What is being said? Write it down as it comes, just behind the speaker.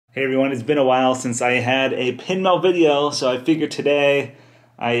Hey everyone, it's been a while since I had a pin mail video, so I figured today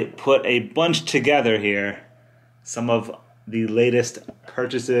I put a bunch together here. Some of the latest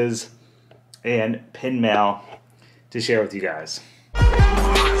purchases and pin mail to share with you guys.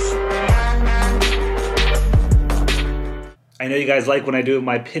 I know you guys like when I do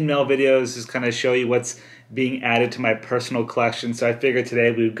my pin mail videos, just kind of show you what's being added to my personal collection. So I figured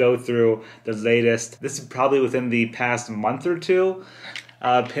today we would go through the latest. This is probably within the past month or two.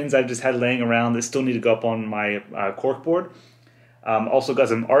 Pins I've just had laying around that still need to go up on my corkboard. Also got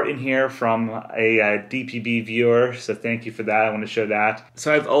some art in here from a DPB viewer, so thank you for that. I want to show that.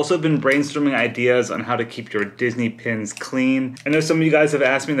 So I've also been brainstorming ideas on how to keep your Disney pins clean. I know some of you guys have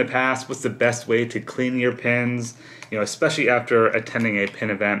asked me in the past what's the best way to clean your pins, especially after attending a pin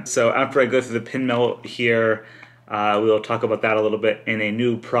event. So after I go through the pin mail here, we'll talk about that a little bit in a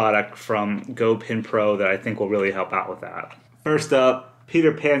new product from GoPin Pro that I think will really help out with that. First up,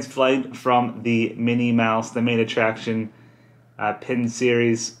 Peter Pan's Flight from the Minnie Mouse, the main attraction pin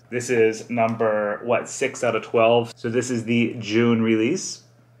series. This is number, 6 out of 12. So this is the June release.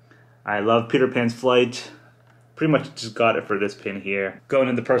 I love Peter Pan's Flight. Pretty much just got it for this pin here. Going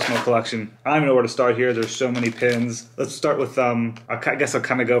into personal collection, I don't know where to start here. There's so many pins. Let's start with, I guess I'll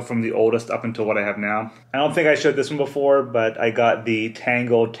kind of go from the oldest up until what I have now. I don't think I showed this one before, but I got the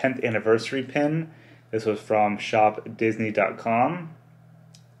Tangle 10th anniversary pin. This was from shopdisney.com.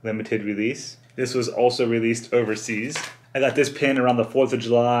 Limited release. This was also released overseas. I got this pin around the 4th of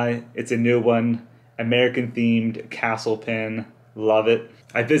July. It's a new one. American themed castle pin. Love it.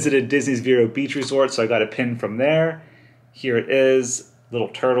 I visited Disney's Vero Beach Resort, so I got a pin from there. Here it is. Little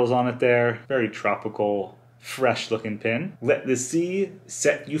turtles on it there. Very tropical, fresh looking pin. Let the sea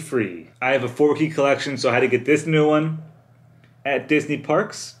set you free. I have a Forky collection, so I had to get this new one at Disney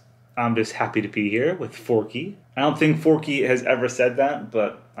Parks. I'm just happy to be here with Forky. I don't think Forky has ever said that,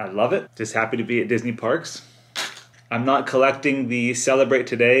 but I love it. Just happy to be at Disney Parks. I'm not collecting the Celebrate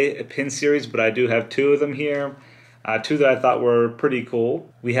Today pin series, but I do have two of them here. Two that I thought were pretty cool.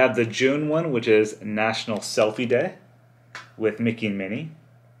 We have the June one, which is National Selfie Day with Mickey and Minnie.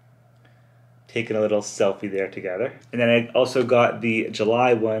 Taking a little selfie there together. And then I also got the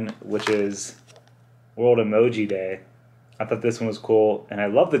July one, which is World Emoji Day. I thought this one was cool, and I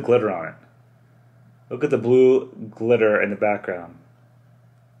love the glitter on it. Look at the blue glitter in the background.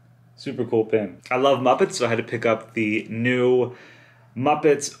 Super cool pin. I love Muppets, so I had to pick up the new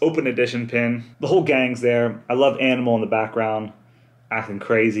Muppets Open Edition pin. The whole gang's there. I love Animal in the background, acting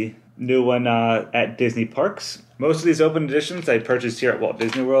crazy. New one at Disney Parks. Most of these Open Editions I purchased here at Walt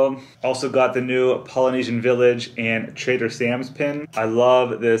Disney World. Also got the new Polynesian Village and Trader Sam's pin. I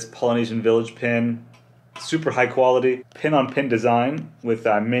love this Polynesian Village pin. Super high quality pin-on-pin design with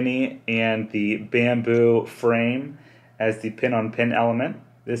Minnie and the bamboo frame as the pin-on-pin element.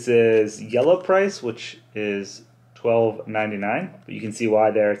 This is yellow price, which is $12.99. But you can see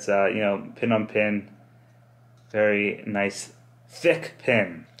why there. It's pin-on-pin, very nice thick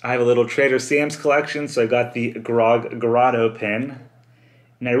pin. I have a little Trader Sam's collection, so I got the Grog Grotto pin,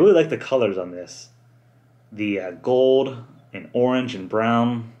 and I really like the colors on this. The gold and orange and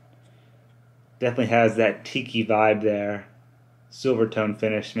brown. Definitely has that tiki vibe there. Silver tone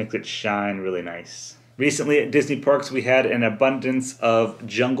finish makes it shine really nice. Recently at Disney Parks we had an abundance of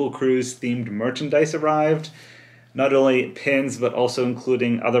Jungle Cruise themed merchandise arrived. Not only pins but also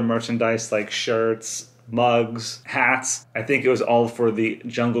including other merchandise like shirts, mugs, hats. I think it was all for the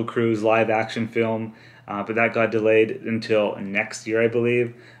Jungle Cruise live action film, but that got delayed until next year I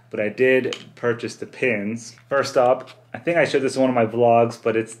believe. But I did purchase the pins. First up, I think I showed this in one of my vlogs,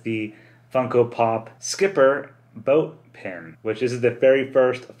 but it's the Funko Pop Skipper boat pin, which is the very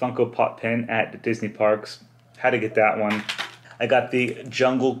first Funko Pop pin at Disney Parks. Had to get that one. I got the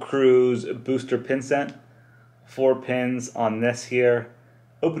Jungle Cruise booster pin set. 4 pins on this here.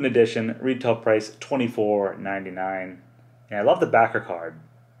 Open edition, retail price $24.99. And I love the backer card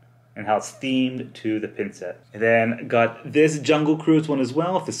and how it's themed to the pin set. And then got this Jungle Cruise one as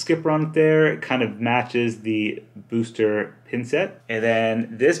well with the skipper on it there. It kind of matches the booster pin set. And then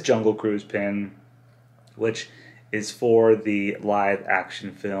this Jungle Cruise pin, which is for the live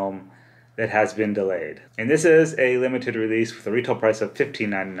action film that has been delayed. And this is a limited release with a retail price of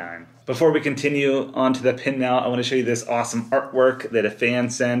 $15.99. Before we continue on to the pin now, I want to show you this awesome artwork that a fan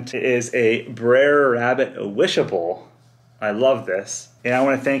sent. It is a Brer Rabbit wishable. I love this. And I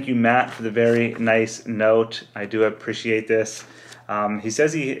want to thank you, Matt, for the very nice note. I do appreciate this. He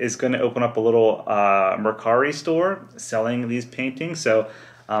says he is going to open up a little Mercari store selling these paintings. So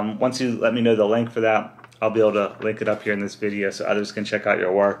once you let me know the link for that, I'll be able to link it up here in this video so others can check out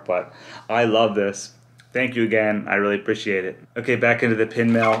your work. But I love this. Thank you again. I really appreciate it. Okay, back into the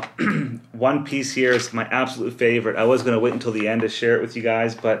pin mail. One piece here is my absolute favorite. I was going to wait until the end to share it with you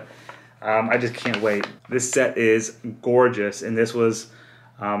guys, but I just can't wait. This set is gorgeous, and this was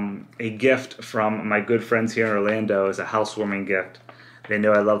a gift from my good friends here in Orlando as a housewarming gift. They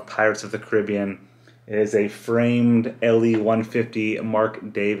know I love Pirates of the Caribbean. It is a framed LE-150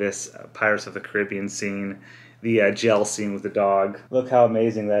 Mark Davis Pirates of the Caribbean scene, the gel scene with the dog. Look how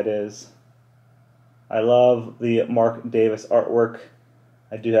amazing that is. I love the Mark Davis artwork.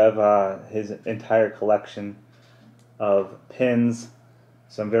 I do have his entire collection of pins,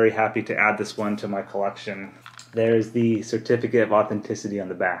 so I'm very happy to add this one to my collection. There's the certificate of authenticity on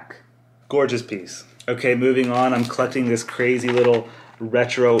the back. Gorgeous piece. Okay, moving on, I'm collecting this crazy little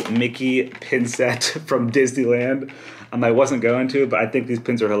retro Mickey pin set from Disneyland. I wasn't going to, but I think these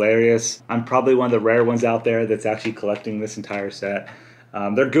pins are hilarious. I'm probably one of the rare ones out there that's actually collecting this entire set.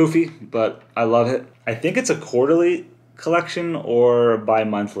 They're goofy, but I love it. I think it's a quarterly collection or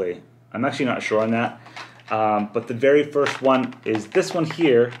bi-monthly. I'm actually not sure on that. But the very first one is this one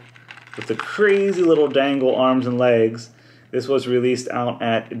here with the crazy little dangle arms and legs. This was released out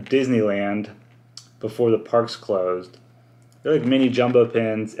at Disneyland before the parks closed. They're like mini jumbo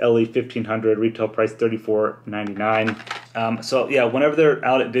pins, LE-1500, retail price $34.99. So yeah, whenever they're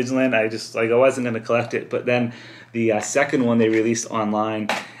out at Disneyland, I wasn't going to collect it. But then the second one they released online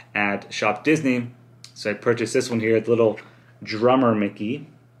at Shop Disney. So I purchased this one here, the little drummer Mickey.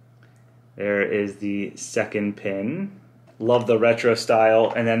 There is the second pin. Love the retro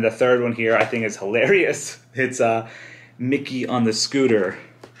style. And then the third one here I think is hilarious. It's Mickey on the scooter.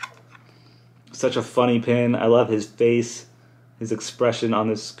 Such a funny pin. I love his face, his expression on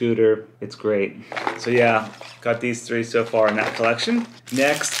the scooter. It's great. So yeah, got these three so far in that collection.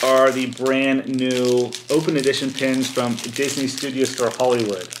 Next are the brand new open edition pins from Disney Studio Store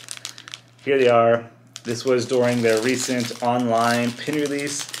Hollywood. Here they are. This was during their recent online pin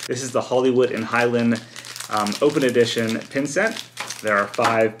release. This is the Hollywood and Highland open edition pin set. There are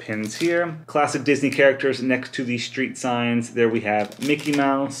 5 pins here. Classic Disney characters next to the street signs. There we have Mickey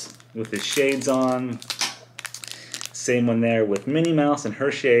Mouse with his shades on. Same one there with Minnie Mouse and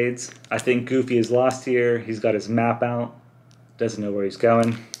her shades. I think Goofy is lost here. He's got his map out. Doesn't know where he's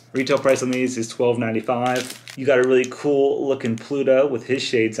going. Retail price on these is $12.95. You got a really cool looking Pluto with his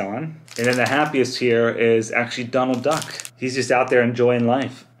shades on. And then the happiest here is actually Donald Duck. He's just out there enjoying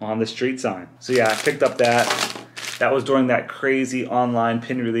life on the street sign. So yeah, I picked up that. That was during that crazy online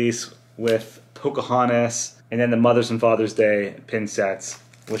pin release with Pocahontas and then the Mother's and Father's Day pin sets,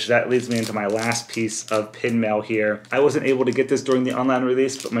 which that leads me into my last piece of pin mail here. I wasn't able to get this during the online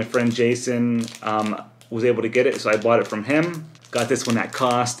release, but my friend Jason was able to get it, so I bought it from him. Got this one at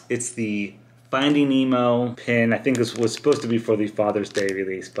cost. It's the Finding Nemo pin. I think this was supposed to be for the Father's Day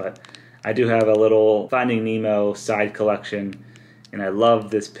release, but I do have a little Finding Nemo side collection, and I love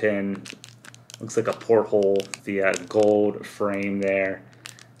this pin. Looks like a porthole, the gold frame there.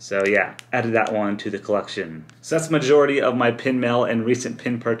 So yeah, added that one to the collection. So that's the majority of my pin mail and recent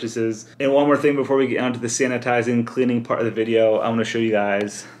pin purchases. And one more thing before we get on to the sanitizing, cleaning part of the video, I want to show you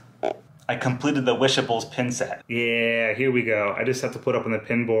guys. I completed the Wishables pin set. Yeah, here we go. I just have to put up on the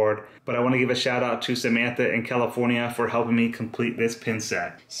pin board. But I want to give a shout out to Samantha in California for helping me complete this pin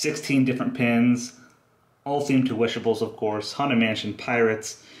set. 16 different pins, all themed to Wishables, of course. Haunted Mansion,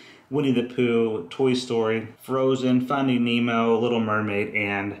 Pirates, Winnie the Pooh, Toy Story, Frozen, Finding Nemo, Little Mermaid,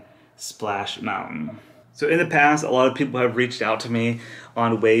 and Splash Mountain. So in the past, a lot of people have reached out to me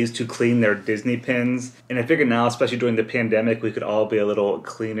on ways to clean their Disney pins. And I figured now, especially during the pandemic, we could all be a little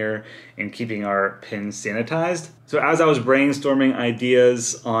cleaner in keeping our pins sanitized. So as I was brainstorming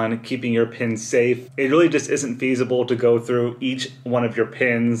ideas on keeping your pins safe, it really just isn't feasible to go through each one of your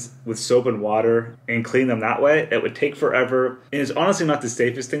pins with soap and water and clean them that way. It would take forever, and it's honestly not the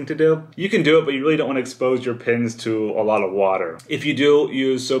safest thing to do. You can do it, but you really don't want to expose your pins to a lot of water. If you do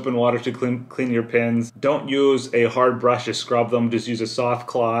use soap and water to clean your pins, don't use a hard brush to scrub them. Just use a soft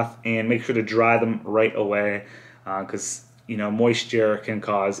cloth and make sure to dry them right away, because moisture can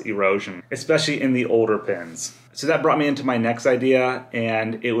cause erosion, especially in the older pins. So that brought me into my next idea,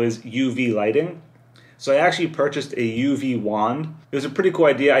 and it was UV lighting. So I actually purchased a UV wand. It was a pretty cool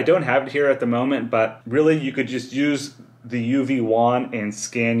idea. I don't have it here at the moment, but really you could just use the UV wand and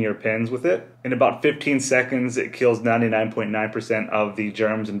scan your pins with it. In about 15 seconds, it kills 99.9% of the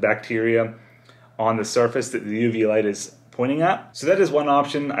germs and bacteria on the surface that the UV light is pointing at. So that is one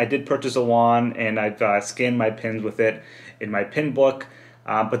option. I did purchase a wand, and I've scanned my pins with it in my pin book.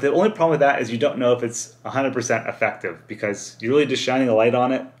 But the only problem with that is you don't know if it's 100% effective, because you're really just shining a light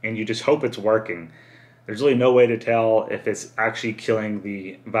on it and you just hope it's working. There's really no way to tell if it's actually killing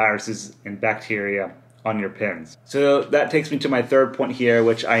the viruses and bacteria on your pins. So that takes me to my third point here,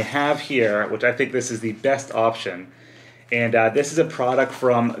 which I have here, which I think this is the best option. And this is a product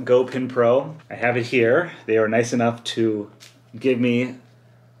from GoPinPro. I have it here. They were nice enough to give me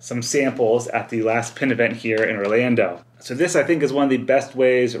some samples at the last pin event here in Orlando. So this, I think, is one of the best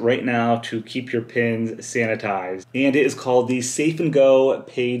ways right now to keep your pins sanitized. And it is called the Safe & Go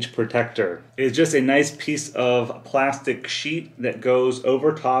Page Protector. It is just a nice piece of plastic sheet that goes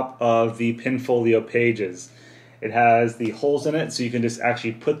over top of the Pinfolio pages. It has the holes in it, so you can just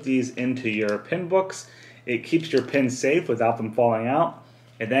actually put these into your pin books. It keeps your pins safe without them falling out.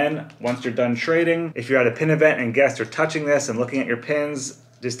 And then, once you're done trading, if you're at a pin event and guests are touching this and looking at your pins,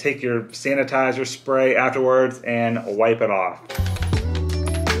 just take your sanitizer spray afterwards and wipe it off.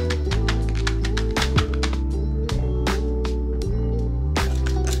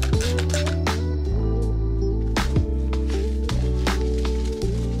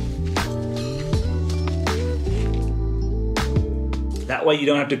 That way you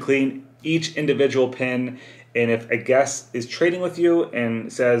don't have to clean each individual pin, and if a guest is trading with you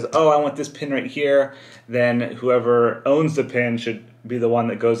and says, oh, I want this pin right here, then whoever owns the pin should be the one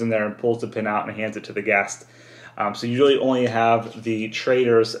that goes in there and pulls the pin out and hands it to the guest. So you really only have the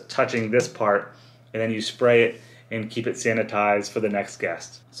traders touching this part, and then you spray it and keep it sanitized for the next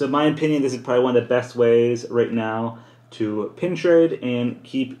guest. So in my opinion, this is probably one of the best ways right now to pin trade and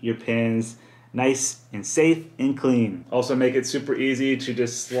keep your pins nice and safe and clean. Also make it super easy to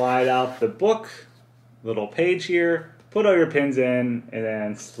just slide out the book, little page here, put all your pins in, and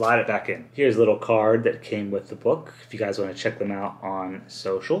then slide it back in. Here's a little card that came with the book if you guys want to check them out on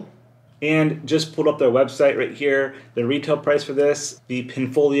social. And just pulled up their website right here. The retail price for this, the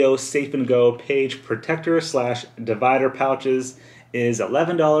Pinfolio Safe & Go Page Protector / Divider pouches, is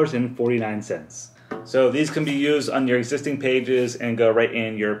 $11.49. So these can be used on your existing pages and go right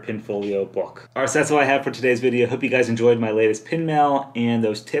in your Pinfolio book. Alright, so that's all I have for today's video. Hope you guys enjoyed my latest pin mail and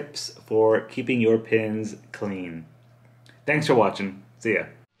those tips for keeping your pins clean. Thanks for watching. See ya.